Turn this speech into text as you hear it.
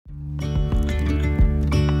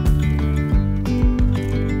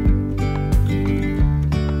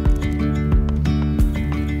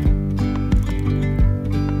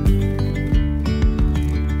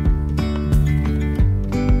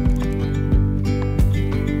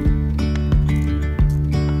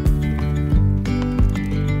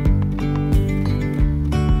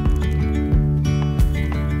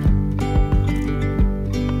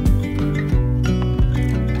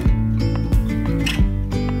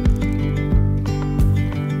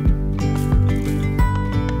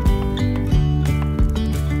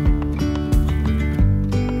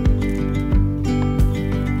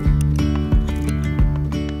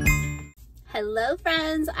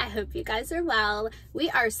hope you guys are well. We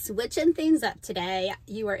are switching things up today.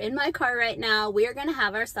 You are in my car right now. We are going to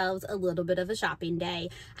have ourselves a little bit of a shopping day.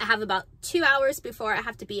 I have about 2 hours before I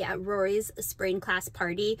have to be at Rory's spring class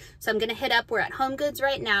party. So I'm going to hit up. We're at HomeGoods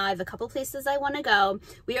right now. I have a couple places I want to go.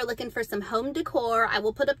 We are looking for some home decor. I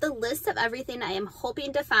will put up the list of everything I am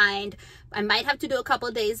hoping to find. I might have to do a couple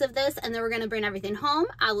of days of this, and then we're going to bring everything home.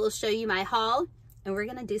 I will show you my haul, and we're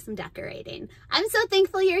gonna do some decorating. I'm so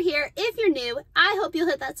thankful you're here. If you're new, I hope you'll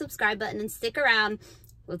hit that subscribe button and stick around.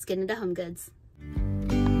 Let's get into HomeGoods.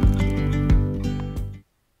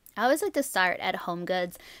 I always like to start at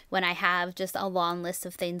HomeGoods when I have just a long list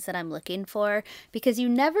of things that I'm looking for, because you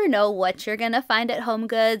never know what you're going to find at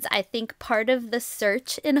HomeGoods. I think part of the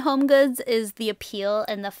search in HomeGoods is the appeal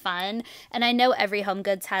and the fun, and I know every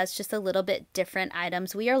HomeGoods has just a little bit different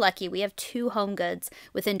items. We are lucky. We have 2 HomeGoods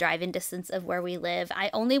within driving distance of where we live.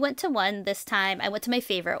 I only went to one this time. I went to my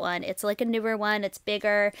favorite one. It's like a newer one. It's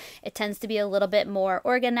bigger. It tends to be a little bit more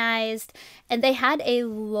organized, and they had a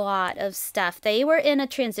lot of stuff. They were in a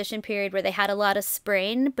transition period where they had a lot of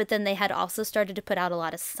spring, but then they had also started to put out a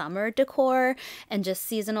lot of summer decor and just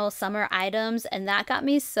seasonal summer items, and that got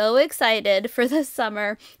me so excited for the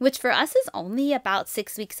summer, which for us is only about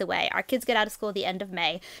 6 weeks away. Our kids get out of school at the end of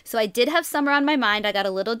May, so I did have summer on my mind. I got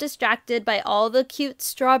a little distracted by all the cute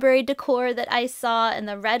strawberry decor that I saw and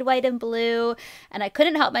the red, white, and blue, and I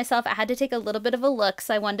couldn't help myself. I had to take a little bit of a look,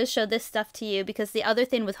 so I wanted to show this stuff to you, because the other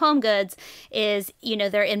thing with HomeGoods is, you know,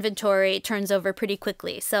 their inventory turns over pretty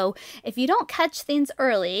quickly. So if you don't catch things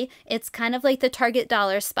early, it's kind of like the Target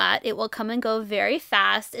dollar spot. It will come and go very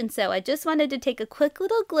fast. And so I just wanted to take a quick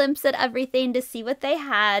little glimpse at everything to see what they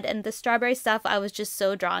had. And the strawberry stuff, I was just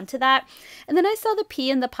so drawn to that. And then I saw the pea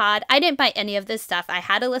in the pod. I didn't buy any of this stuff. I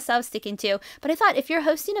had a list I was sticking to, but I thought, if you're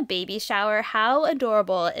hosting a baby shower, how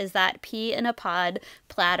adorable is that pea in a pod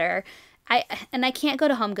platter? I can't go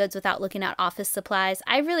to HomeGoods without looking at office supplies.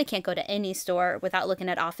 I really can't go to any store without looking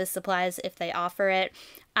at office supplies if they offer it.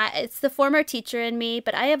 It's the former teacher in me,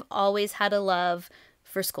 but I have always had a love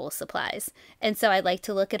for school supplies. And so I like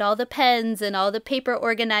to look at all the pens and all the paper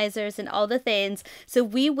organizers and all the things. So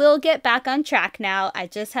we will get back on track now. I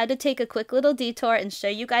just had to take a quick little detour and show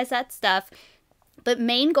you guys that stuff. But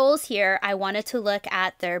main goals here, I wanted to look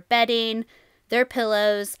at their bedding, their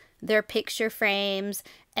pillows, their picture frames,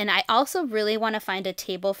 and I also really want to find a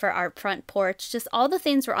table for our front porch. Just all the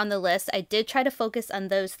things were on the list. I did try to focus on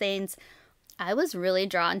those things. I was really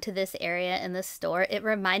drawn to this area in the store. It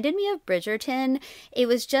reminded me of Bridgerton. It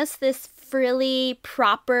was just this frilly,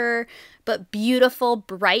 proper, but beautiful,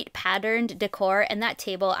 bright patterned decor. And that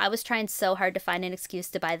table, I was trying so hard to find an excuse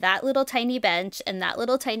to buy that little tiny bench and that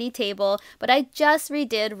little tiny table, but I just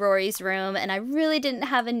redid Rory's room and I really didn't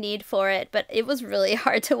have a need for it, but it was really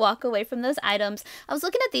hard to walk away from those items. I was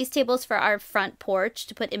looking at these tables for our front porch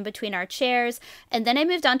to put in between our chairs, and then I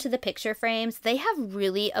moved on to the picture frames. They have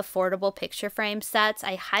really affordable picture frame sets.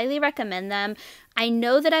 I highly recommend them. I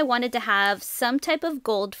know that I wanted to have some type of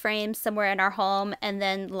gold frame somewhere in our home and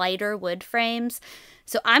then lighter wood frames.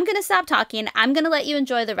 So I'm going to stop talking. I'm going to let you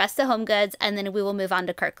enjoy the rest of HomeGoods, and then we will move on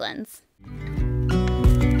to Kirklands.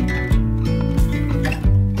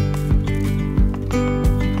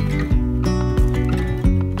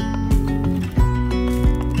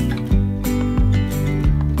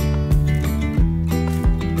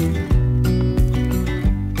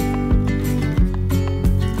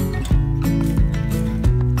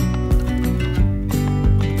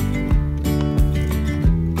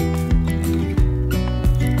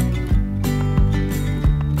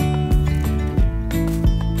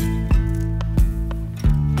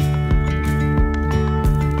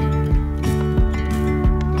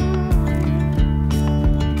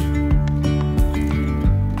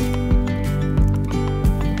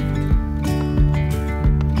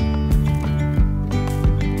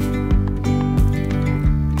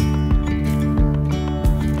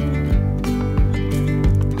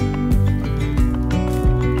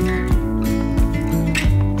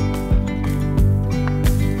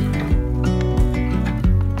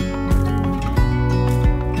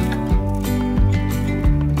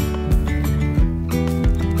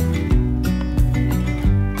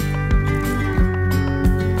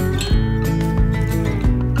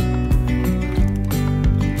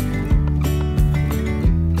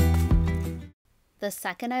 The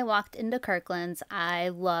second I walked into Kirklands, I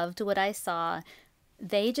loved what I saw.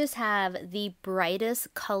 They just have the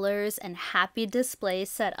brightest colors and happy displays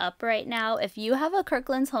set up right now. If you have a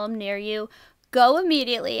Kirkland's home near you, Go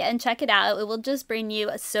immediately and check it out. It will just bring you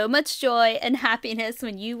so much joy and happiness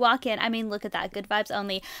when you walk in. I mean, look at that. Good vibes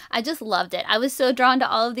only. I just loved it. I was so drawn to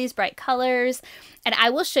all of these bright colors. And I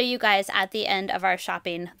will show you guys at the end of our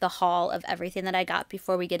shopping the haul of everything that I got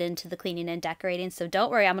before we get into the cleaning and decorating. So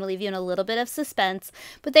don't worry, I'm going to leave you in a little bit of suspense.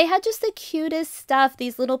 But they had just the cutest stuff.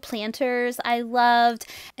 These little planters I loved.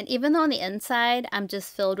 And even though on the inside I'm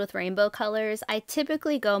just filled with rainbow colors, I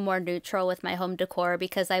typically go more neutral with my home decor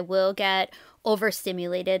because I will get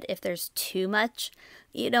overstimulated if there's too much,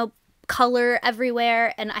 color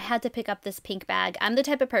everywhere. And I had to pick up this pink bag. I'm the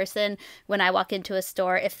type of person, when I walk into a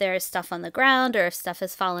store, if there's stuff on the ground or if stuff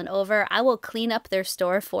has fallen over, I will clean up their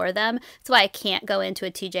store for them. That's why I can't go into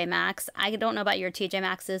a TJ Maxx. I don't know about your TJ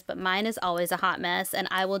Maxx's, but mine is always a hot mess, and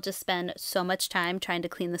I will just spend so much time trying to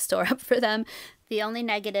clean the store up for them. The only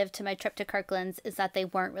negative to my trip to Kirklands is that they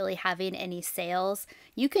weren't really having any sales.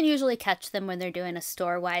 You can usually catch them when they're doing a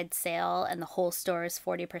store-wide sale and the whole store is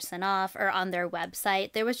 40% off, or on their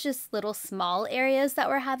website. There was just little small areas that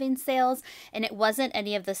were having sales, and it wasn't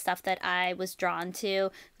any of the stuff that I was drawn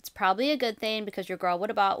to. It's probably a good thing because your girl would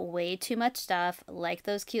have bought way too much stuff, like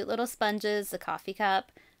those cute little sponges, the coffee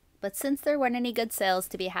cup. But since there weren't any good sales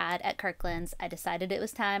to be had at Kirkland's, I decided it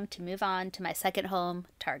was time to move on to my second home,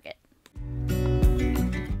 Target.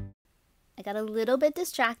 I got a little bit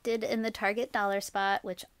distracted in the Target dollar spot,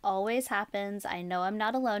 which always happens. I know I'm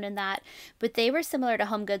not alone in that, but they were similar to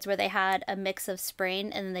HomeGoods where they had a mix of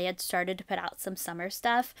spring and they had started to put out some summer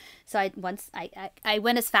stuff. So I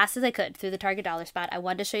went as fast as I could through the Target dollar spot. I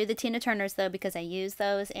wanted to show you the Tina Turners though because I use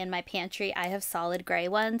those in my pantry. I have solid gray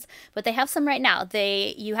ones, but they have some right now.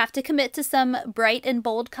 You have to commit to some bright and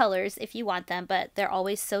bold colors if you want them, but they're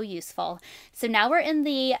always so useful. So now we're in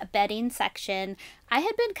the bedding section. I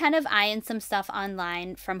had been kind of eyeing some stuff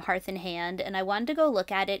online from Hearth and Hand, and I wanted to go look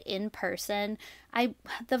at it in person.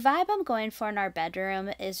 The vibe I'm going for in our bedroom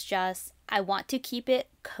is just, I want to keep it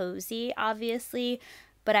cozy, obviously,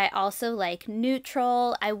 but I also like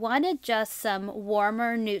neutral. I wanted just some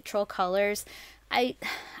warmer neutral colors.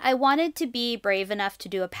 I wanted to be brave enough to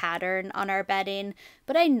do a pattern on our bedding,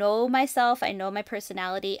 but I know myself, I know my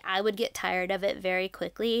personality, I would get tired of it very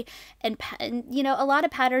quickly, and a lot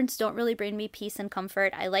of patterns don't really bring me peace and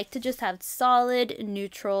comfort. I like to just have solid,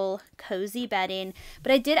 neutral, cozy bedding,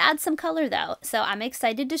 but I did add some color though, so I'm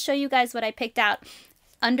excited to show you guys what I picked out.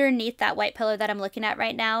 Underneath that white pillow that I'm looking at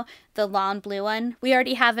right now, the lawn blue one, we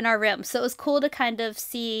already have in our room. So it was cool to kind of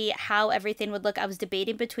see how everything would look. I was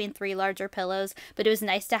debating between 3 larger pillows, but it was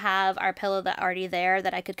nice to have our pillow that already there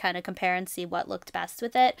that I could kind of compare and see what looked best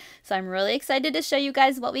with it. So I'm really excited to show you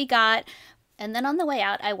guys what we got. And then on the way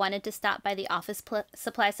out, I wanted to stop by the office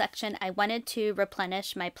supply section. I wanted to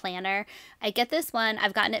replenish my planner. I get this one.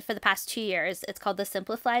 I've gotten it for the past 2 years. It's called the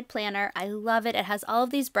Simplified Planner. I love it. It has all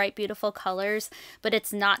of these bright, beautiful colors, but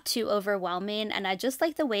it's not too overwhelming. And I just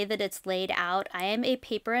like the way that it's laid out. I am a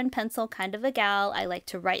paper and pencil kind of a gal. I like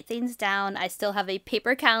to write things down. I still have a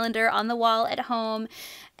paper calendar on the wall at home.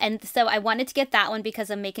 And so I wanted to get that one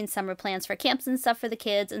because I'm making summer plans for camps and stuff for the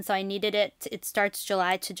kids. And so I needed it. It starts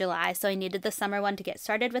July to July. So I needed the summer one to get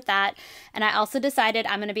started with that. And I also decided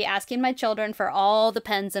I'm going to be asking my children for all the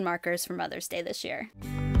pens and markers for Mother's Day this year.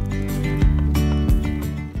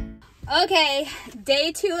 Okay,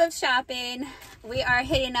 day 2 of shopping. We are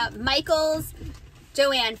hitting up Michael's,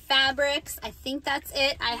 JoAnn Fabrics. I think that's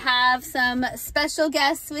it. I have some special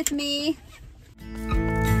guests with me.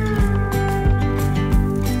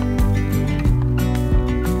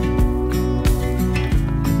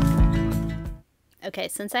 Okay,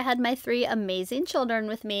 since I had my 3 amazing children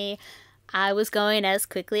with me, I was going as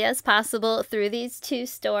quickly as possible through these 2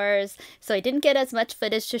 stores, so I didn't get as much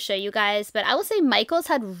footage to show you guys, but I will say Michael's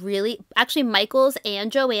and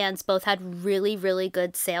JoAnn's both had really, really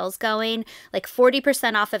good sales going, like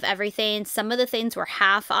 40% off of everything. Some of the things were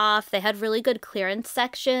half off. They had really good clearance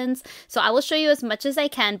sections, so I will show you as much as I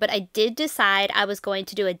can, but I did decide I was going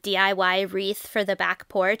to do a DIY wreath for the back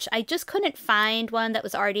porch. I just couldn't find one that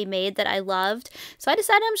was already made that I loved, so I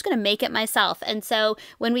decided I'm just going to make it myself. And so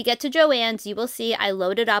when we get to JoAnn's, you will see I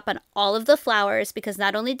loaded up on all of the flowers because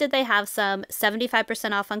not only did they have some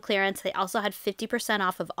 75% off on clearance, they also had 50%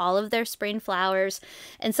 off of all of their spring flowers.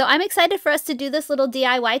 And so I'm excited for us to do this little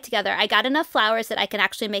DIY together. I got enough flowers that I can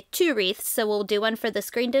actually make 2 wreaths. So we'll do one for the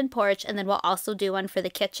screened-in porch and then we'll also do one for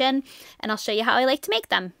the kitchen. And I'll show you how I like to make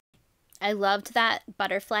them. I loved that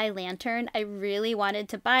butterfly lantern. I really wanted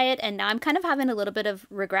to buy it, and now I'm kind of having a little bit of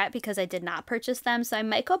regret because I did not purchase them, so I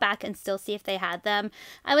might go back and still see if they had them.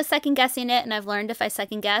 I was second guessing it, and I've learned if I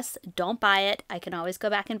second guess, don't buy it. I can always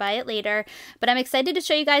go back and buy it later, but I'm excited to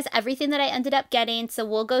show you guys everything that I ended up getting, so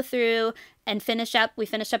we'll go through and we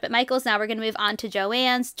finished up at Michael's. Now we're going to move on to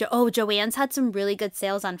JoAnn's. JoAnn's had some really good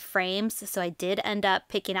sales on frames, so I did end up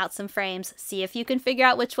picking out some frames. See if you can figure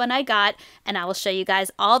out which one I got, and I will show you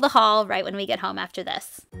guys all the haul right when we get home after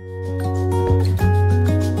this.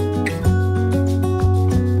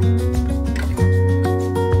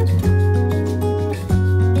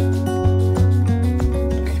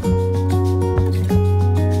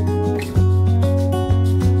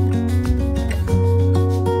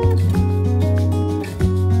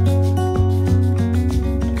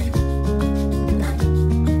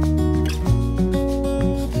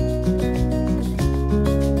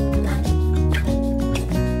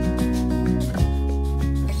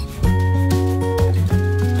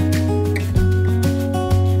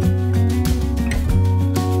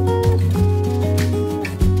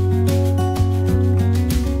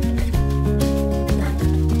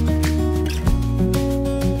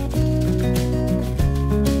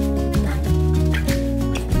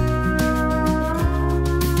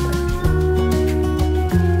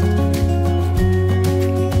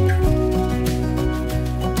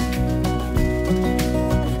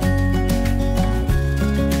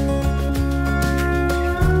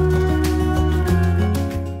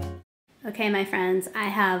 Okay, my friends, I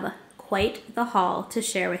have quite the haul to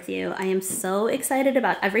share with you. I am so excited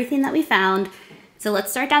about everything that we found. So let's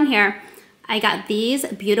start down here. I got these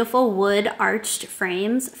beautiful wood arched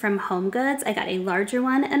frames from HomeGoods. I got a larger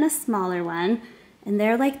one and a smaller one, and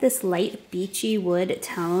they're like this light beachy wood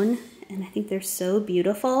tone, and I think they're so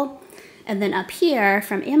beautiful. And then up here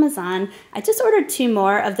from Amazon, I just ordered 2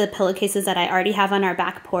 more of the pillowcases that I already have on our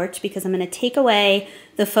back porch because I'm going to take away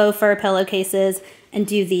the faux fur pillowcases and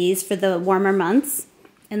do these for the warmer months.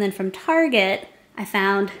 And then from Target, I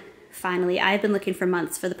found, finally, I've been looking for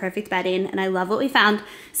months for the perfect bedding, and I love what we found.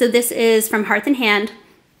 So this is from Hearth & Hand,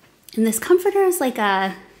 and this comforter is like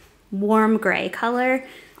a warm gray color,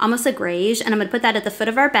 almost a grayish, and I'm gonna put that at the foot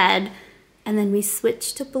of our bed. And then we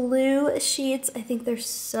switched to blue sheets. I think they're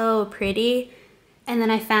so pretty. And then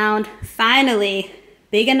I found, finally,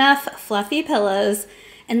 big enough fluffy pillows,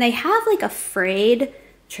 and they have like a frayed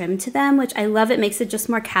trim to them, which I love. It makes it just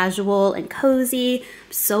more casual and cozy.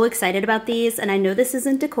 I'm so excited about these, and I know this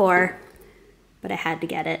isn't decor, but I had to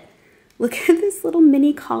get it. Look at this little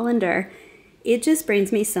mini colander. It just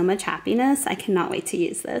brings me so much happiness. I cannot wait to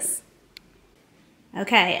use this.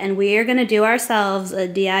 Okay, and we are gonna do ourselves a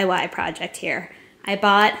DIY project here. I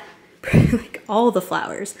bought like all the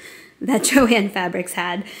flowers that JoAnn Fabrics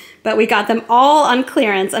had, but we got them all on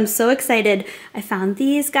clearance. I'm so excited. I found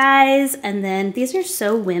these guys, and then these are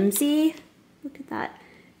so whimsy. Look at that.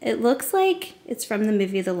 It looks like it's from the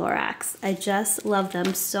movie The Lorax. I just love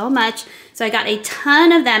them so much. So I got a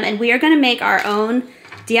ton of them, and we are gonna make our own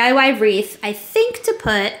DIY wreath, I think, to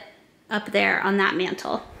put up there on that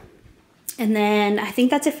mantle. And then I think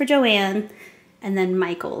that's it for JoAnn, and then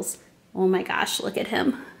Michael's. Oh my gosh, look at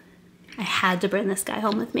him. I had to bring this guy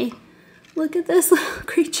home with me. Look at this little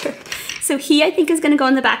creature. So he, I think, is gonna go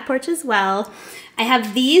on the back porch as well. I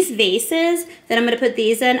have these vases that I'm gonna put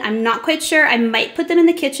these in. I'm not quite sure. I might put them in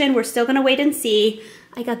the kitchen. We're still gonna wait and see.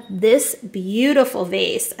 I got this beautiful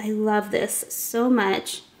vase. I love this so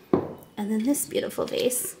much. And then this beautiful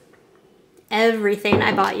vase. Everything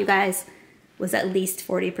I bought, you guys, was at least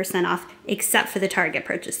 40% off, except for the Target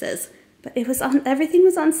purchases. But it was on, everything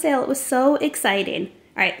was on sale. It was so exciting.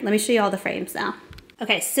 All right, let me show you all the frames now.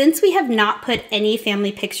 Okay, since we have not put any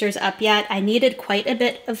family pictures up yet, I needed quite a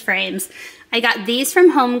bit of frames. I got these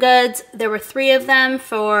from HomeGoods. There were 3 of them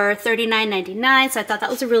for $39.99, so I thought that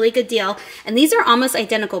was a really good deal. And these are almost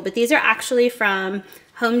identical, but these are actually from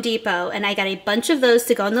Home Depot, and I got a bunch of those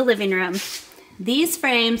to go in the living room. These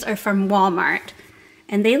frames are from Walmart,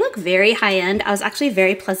 and they look very high-end. I was actually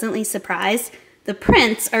very pleasantly surprised. The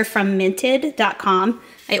prints are from minted.com.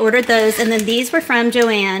 I ordered those, and then these were from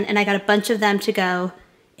JoAnn, and I got a bunch of them to go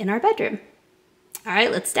in our bedroom. All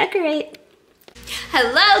right, let's decorate.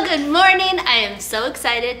 Hello, good morning. I am so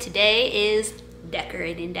excited. Today is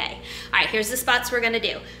decorating day. All right, here's the spots we're gonna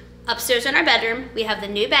do. Upstairs in our bedroom, we have the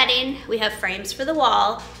new bedding. We have frames for the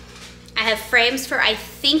wall. I have frames for, I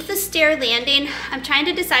think, the stair landing. I'm trying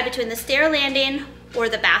to decide between the stair landing or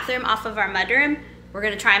the bathroom off of our mudroom. We're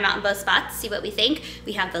gonna try them out in both spots, see what we think.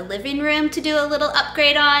 We have the living room to do a little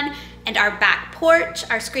upgrade on, and our back porch,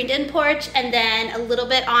 our screened-in porch, and then a little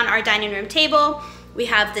bit on our dining room table. We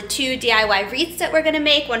have the 2 DIY wreaths that we're gonna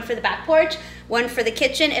make, one for the back porch, one for the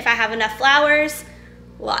kitchen if I have enough flowers.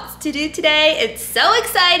 Lots to do today. It's so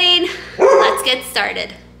exciting. Let's get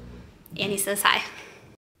started. Annie says hi.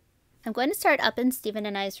 I'm going to start up in Stephen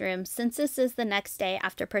and I's room. Since this is the next day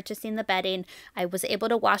after purchasing the bedding, I was able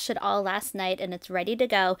to wash it all last night and it's ready to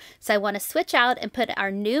go. So I want to switch out and put our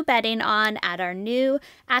new bedding on, add our new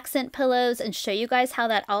accent pillows, and show you guys how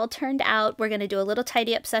that all turned out. We're going to do a little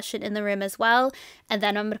tidy up session in the room as well. And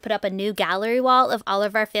then I'm going to put up a new gallery wall of all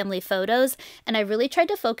of our family photos. And I really tried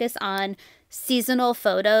to focus on seasonal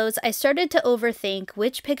photos. I started to overthink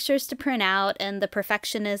which pictures to print out, and the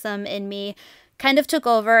perfectionism in me kind of took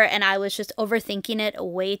over, and I was just overthinking it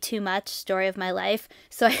way too much. Story of my life.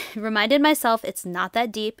 So I reminded myself it's not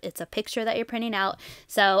that deep. It's a picture that you're printing out.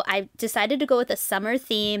 So I decided to go with a summer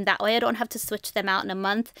theme. That way I don't have to switch them out in a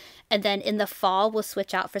month. And then in the fall, we'll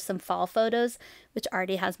switch out for some fall photos, which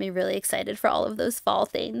already has me really excited for all of those fall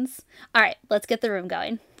things. All right, let's get the room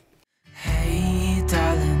going. Hey,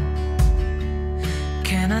 darling,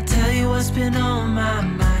 can I tell you what's been on my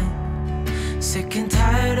mind? Sick and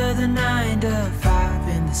tired of the 9 to 5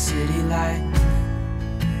 in the city life.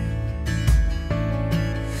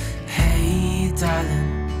 Hey,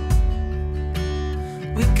 darling,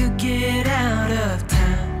 we could get out of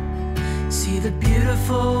town, see the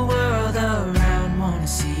beautiful world around, wanna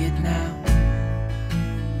see it now.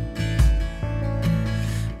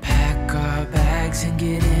 Pack our bags and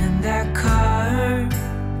get in that car,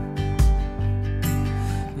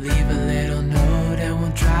 leave a little note and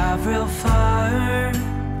we'll drive real far.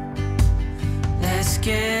 Let's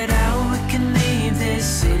get out, we can leave this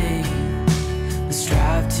city. Let's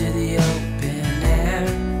drive to the open air.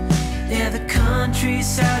 Yeah, the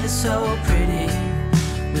countryside is so pretty,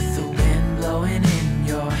 with the wind blowing in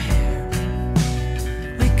your hair.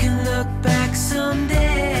 We can look back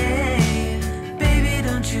someday. Baby,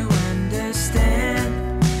 don't you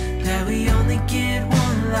understand that we only get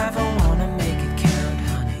one life? I wanna make it count,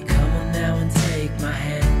 honey. Come on now and take my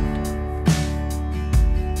hand.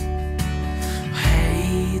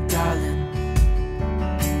 Hey, darling,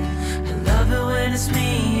 I love it when it's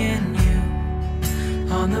me and you,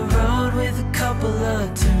 on the road with a couple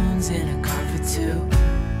of tunes in a car for two.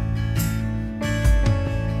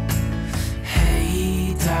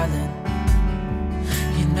 Hey, darling,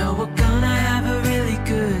 you know we're gonna have a really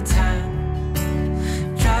good time,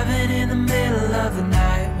 driving in the middle of the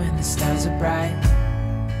night when the stars are bright.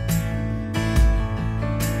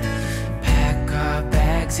 Pack our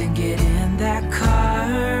bags and get in that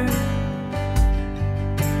car,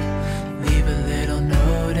 leave a little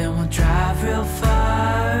note and we'll drive real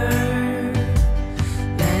far.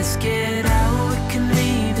 Let's get out, we can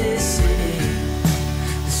leave this city.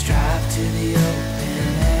 Let's drive to the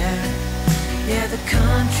open air. Yeah, the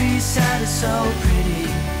countryside is so pretty,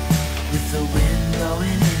 with the wind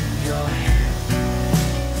blowing in your hair.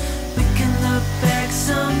 We can look back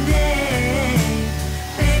someday.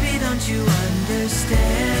 Baby, don't you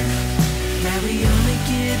understand that we only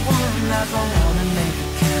get one life? I wanna make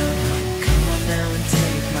it count. Come on now and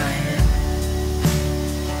take my hand.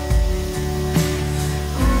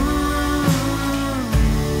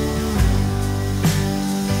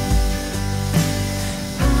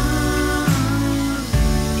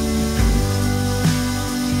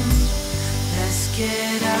 Let's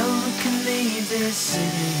get out, we can leave this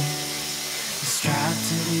city. Let's drive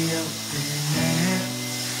to the open air.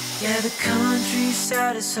 Yeah, the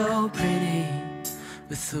countryside is so pretty,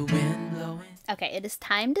 with the wind blowing. Okay, it is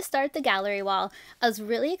time to start the gallery wall. I was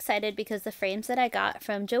really excited because the frames that I got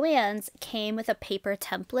from JoAnn's came with a paper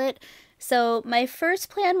template. So my first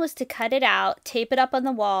plan was to cut it out, tape it up on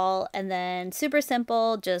the wall, and then super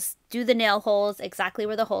simple, just do the nail holes exactly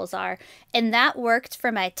where the holes are. And that worked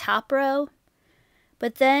for my top row.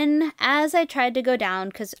 But then as I tried to go down,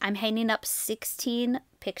 because I'm hanging up 16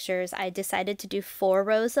 pictures, I decided to do 4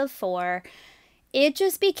 rows of 4. It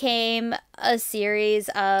just became a series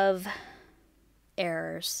of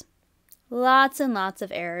errors. Lots and lots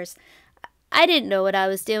of errors. I didn't know what I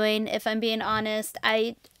was doing, if I'm being honest.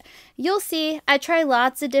 You'll see, I try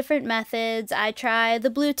lots of different methods. I try the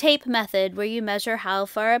blue tape method, where you measure how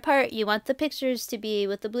far apart you want the pictures to be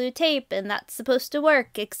with the blue tape, and that's supposed to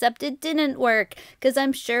work, except it didn't work, because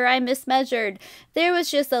I'm sure I mismeasured. There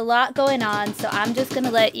was just a lot going on, so I'm just going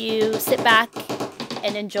to let you sit back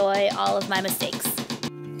and enjoy all of my mistakes.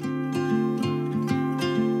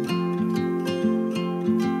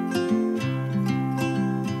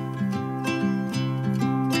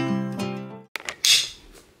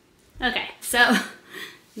 Okay, so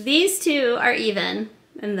these two are even,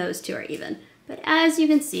 and those two are even. But as you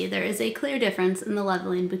can see, there is a clear difference in the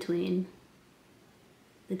leveling between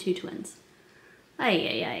the two twins.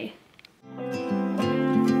 Ay, ay, ay.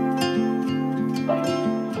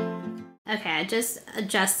 Okay, I just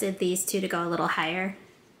adjusted these two to go a little higher,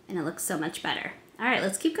 and it looks so much better. All right,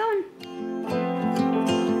 let's keep going.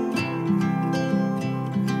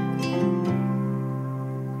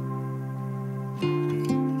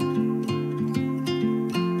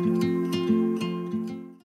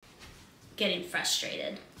 Getting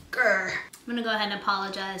frustrated. Grr. I'm gonna go ahead and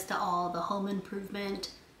apologize to all the home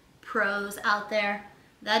improvement pros out there.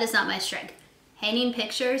 That is not my strength. Hanging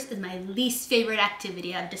pictures is my least favorite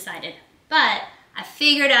activity, I've decided. But I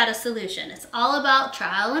figured out a solution. It's all about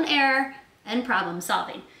trial and error and problem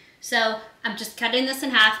solving. So I'm just cutting this in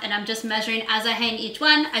half and I'm just measuring as I hang each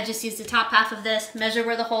one. I just use the top half of this, measure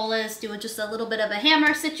where the hole is, do just a little bit of a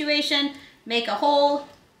hammer situation, make a hole,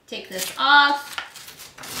 take this off,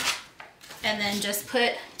 and then just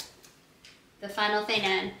put the final thing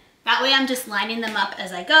in. That way I'm just lining them up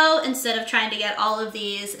as I go instead of trying to get all of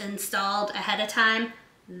these installed ahead of time.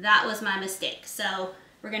 That was my mistake. So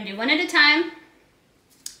we're gonna do one at a time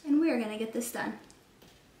and we are gonna get this done.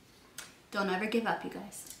 Don't ever give up, you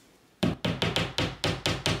guys.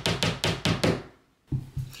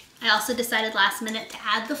 I also decided last minute to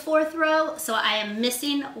add the 4th row, so I am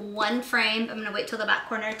missing one frame. I'm gonna wait till the back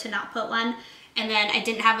corner to not put one. And then I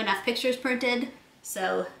didn't have enough pictures printed,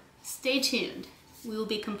 so stay tuned. We will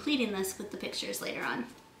be completing this with the pictures later on.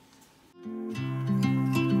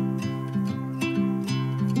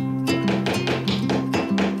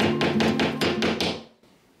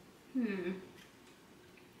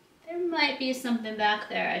 There might be something back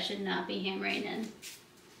there I should not be hammering in.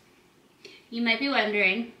 You might be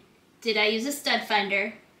wondering, did I use a stud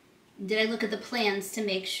finder? Did I look at the plans to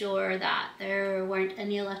make sure that there weren't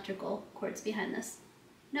any electrical cords behind this?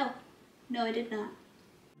 No, I did not.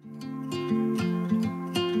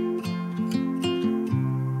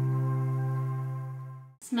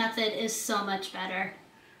 This method is so much better.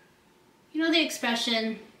 You know the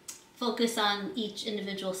expression, focus on each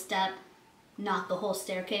individual step, not the whole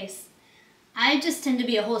staircase? I just tend to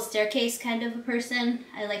be a whole staircase kind of a person.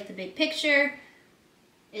 I like the big picture.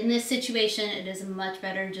 In this situation, it is much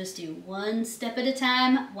better to just do one step at a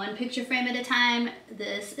time, one picture frame at a time.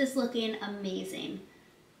 This is looking amazing.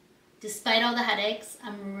 Despite all the headaches,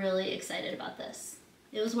 I'm really excited about this.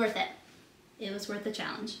 It was worth it. It was worth the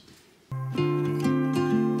challenge.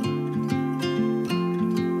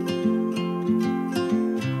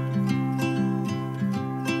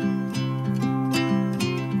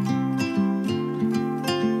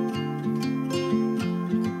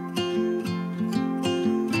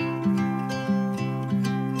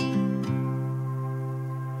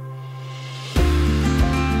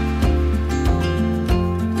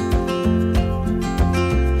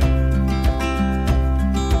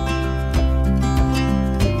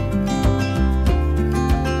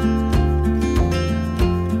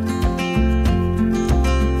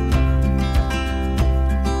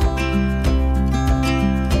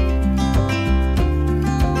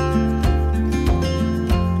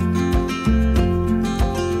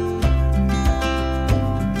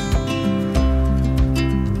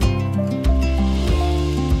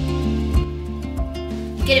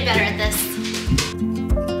 Get better at this.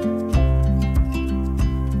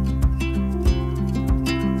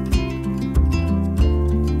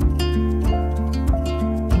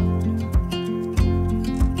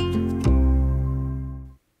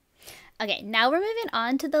 Okay, now we're moving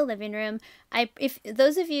on to the living room. If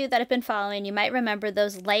those of you that have been following, you might remember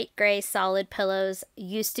those light gray solid pillows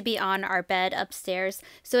used to be on our bed upstairs.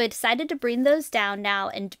 So I decided to bring those down now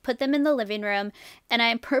and put them in the living room. And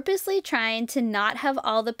I'm purposely trying to not have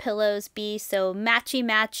all the pillows be so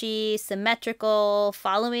matchy-matchy, symmetrical,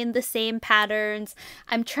 following the same patterns.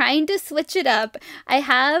 I'm trying to switch it up. I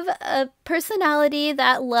have a personality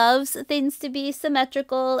that loves things to be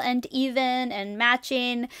symmetrical and even and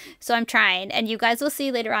matching. So I'm trying, and you guys will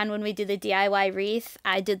see later on when we do the DIY wreath,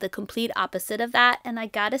 I did the complete opposite of that, and I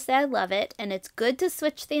gotta say I love it, and it's good to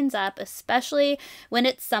switch things up, especially when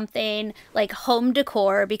it's something like home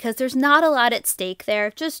decor, because there's not a lot at stake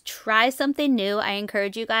there. Just try something new. I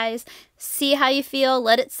encourage you guys. See how you feel,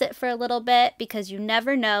 let it sit for a little bit, because you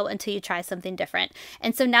never know until you try something different.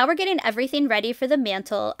 And so now we're getting everything ready for the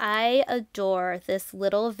mantle. I adore this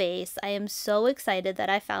little vase. I am so excited that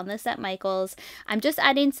I found this at Michael's. I'm just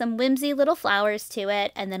adding some whimsy little flowers to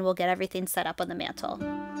it, and then we'll get everything set up on the mantle.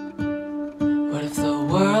 What if the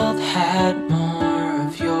world had more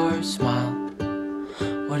of your smile?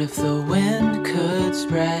 What if the wind could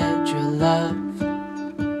spread your love?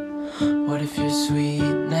 What if your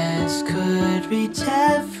sweetness could reach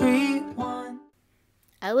everyone?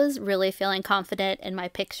 I was really feeling confident in my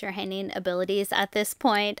picture hanging abilities at this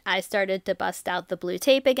point. I started to bust out the blue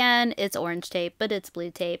tape again. It's orange tape, but it's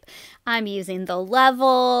blue tape. I'm using the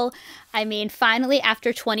level. I mean, finally,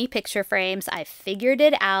 after 20 picture frames, I figured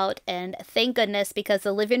it out, and thank goodness, because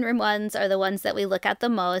the living room ones are the ones that we look at the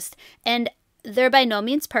most, and they're by no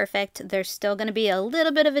means perfect. There's still going to be a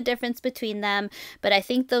little bit of a difference between them, but I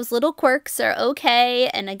think those little quirks are okay.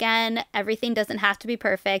 And again, everything doesn't have to be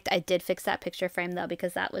perfect. I did fix that picture frame though,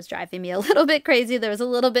 because that was driving me a little bit crazy. There was a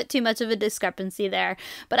little bit too much of a discrepancy there,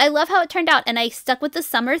 but I love how it turned out. And I stuck with the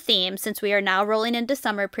summer theme since we are now rolling into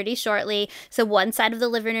summer pretty shortly. So one side of the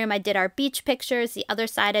living room, I did our beach pictures. The other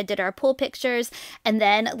side, I did our pool pictures. And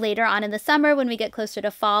then later on in the summer, when we get closer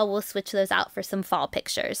to fall, we'll switch those out for some fall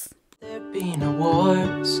pictures. There be no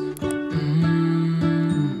wars.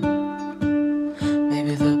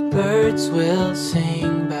 Maybe the birds will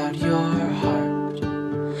sing about your heart.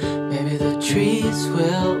 Maybe the trees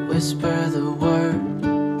will whisper the word.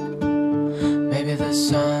 Maybe the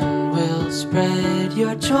sun will spread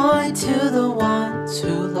your joy to the ones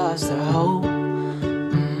who lost their hope.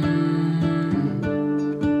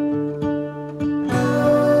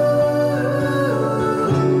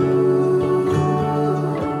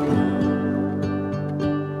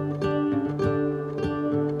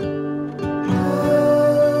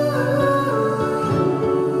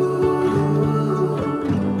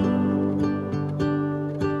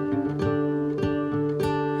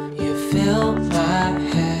 Fill my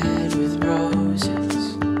head with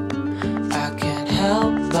roses. I can't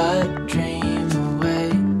help but dream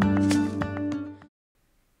away.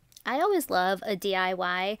 I always love a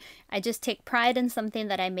DIY. I just take pride in something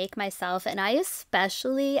that I make myself, and I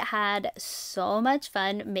especially had so much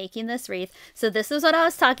fun making this wreath. So this is what I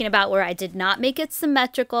was talking about, where I did not make it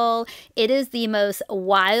symmetrical. It is the most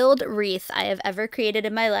wild wreath I have ever created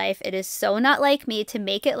in my life. It is so not like me to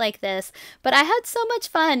make it like this, but I had so much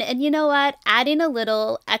fun. And you know what? Adding a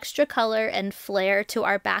little extra color and flair to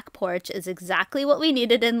our back porch is exactly what we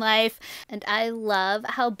needed in life. And I love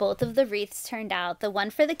how both of the wreaths turned out. The one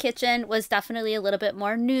for the kitchen was definitely a little bit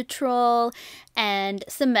more neutral and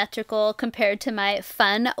symmetrical compared to my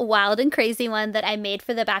fun, wild, and crazy one that I made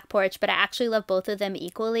for the back porch, but I actually love both of them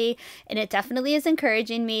equally, and it definitely is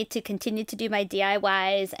encouraging me to continue to do my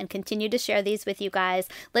DIYs and continue to share these with you guys.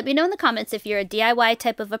 Let me know in the comments if you're a DIY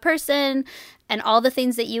type of a person and all the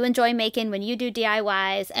things that you enjoy making when you do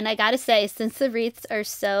DIYs. And I gotta say, since the wreaths are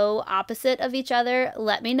so opposite of each other,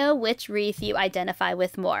 let me know which wreath you identify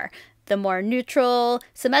with more. The more neutral,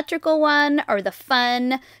 symmetrical one, or the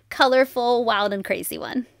fun, colorful, wild, and crazy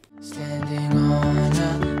one. Standing on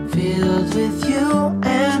a field with you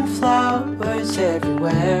and flowers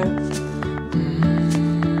everywhere.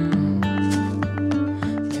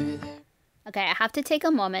 Okay, I have to take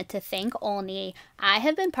a moment to thank Olney. I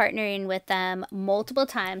have been partnering with them multiple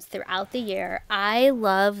times throughout the year. I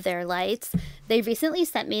love their lights. They recently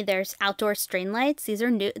sent me their outdoor string lights. These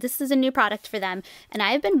are new. This is a new product for them, and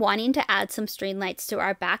I have been wanting to add some string lights to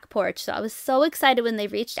our back porch. So I was so excited when they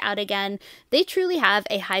reached out again. They truly have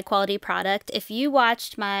a high quality product. If you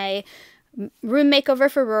watched my room makeover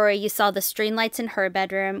for Rory, you saw the string lights in her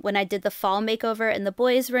bedroom. When I did the fall makeover in the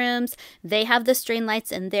boys' rooms, they have the string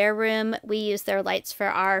lights in their room. We use their lights for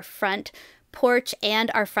our front porch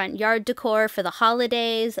and our front yard decor for the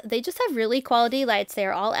holidays. They just have really quality lights. They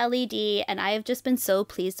are all LED, and I have just been so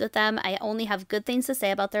pleased with them. I only have good things to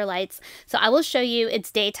say about their lights. So I will show you.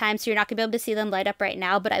 It's daytime, so you're not gonna be able to see them light up right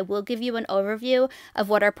now, but I will give you an overview of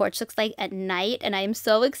what our porch looks like at night, and I am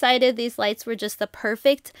so excited. These lights were just the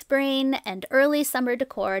perfect spring and early summer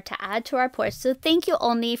decor to add to our porch. So thank you,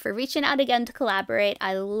 Olney, for reaching out again to collaborate.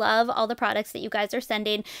 I love all the products that you guys are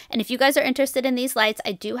sending, and if you guys are interested in these lights,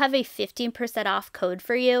 I do have a 15% off code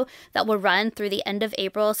for you that will run through the end of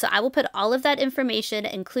April. So I will put all of that information,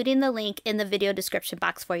 including the link, in the video description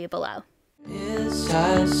box for you below. Is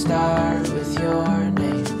a star with your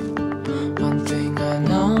name. One thing I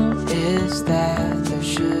know is that there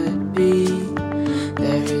should be.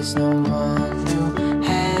 There is no one who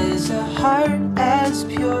has a heart as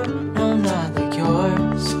pure, no, not like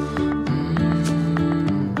yours.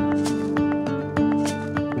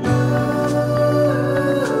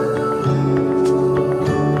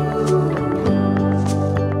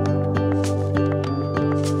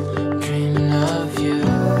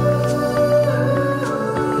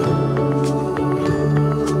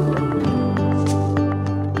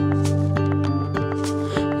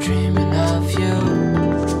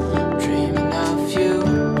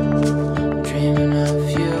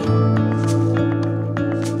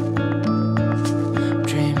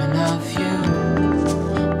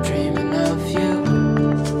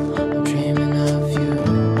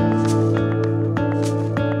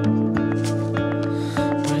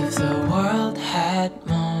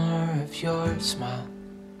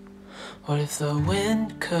 What if the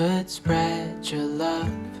wind could spread your love?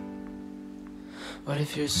 What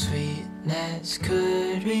if your sweetness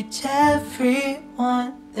could reach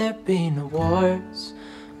everyone? There'd be no wars.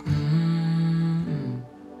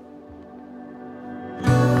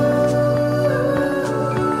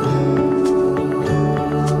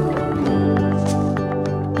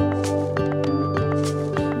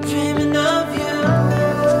 Dreaming of you.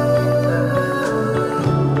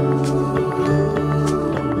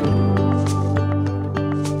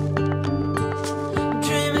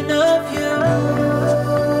 Dreaming of you.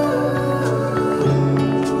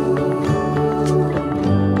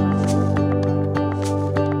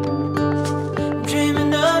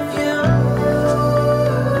 Dreaming of you.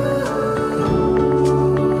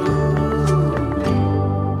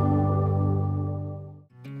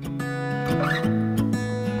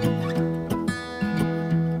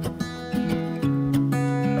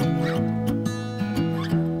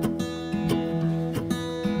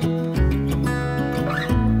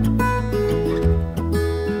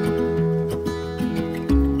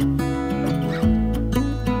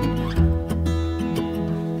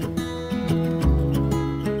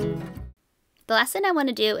 The last thing I want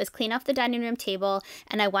to do is clean off the dining room table,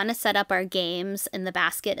 and I want to set up our games in the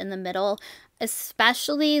basket in the middle.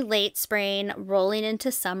 Especially late spring, rolling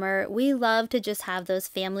into summer, we love to just have those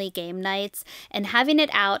family game nights, and having it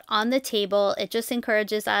out on the table, it just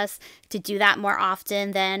encourages us to do that more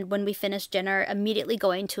often than when we finish dinner, immediately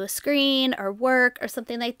going to a screen or work or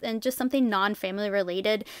something like that, and just something non-family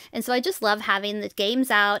related. And so I just love having the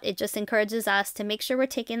games out. It just encourages us to make sure we're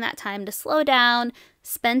taking that time to slow down,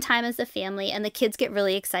 spend time as a family, and the kids get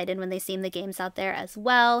really excited when they see the games out there as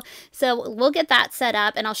well. So we'll get that set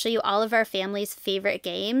up, and I'll show you all of our family's favorite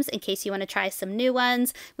games in case you want to try some new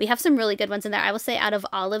ones. We have some really good ones in there. I will say out of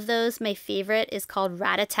all of those, my favorite is called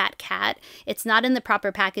Rat-a-Tat-Cat. It's not in the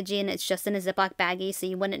proper packaging. It's just in a Ziploc baggie, so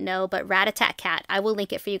you wouldn't know, but Rat-a-Tat-Cat. I will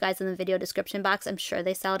link it for you guys in the video description box. I'm sure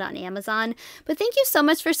they sell it on Amazon. But thank you so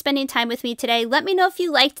much for spending time with me today. Let me know if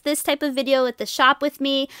you liked this type of video at the shop with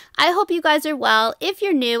me. I hope you guys are well. If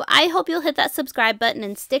you're new, I hope you'll hit that subscribe button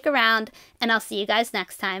and stick around, and I'll see you guys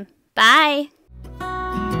next time. Bye!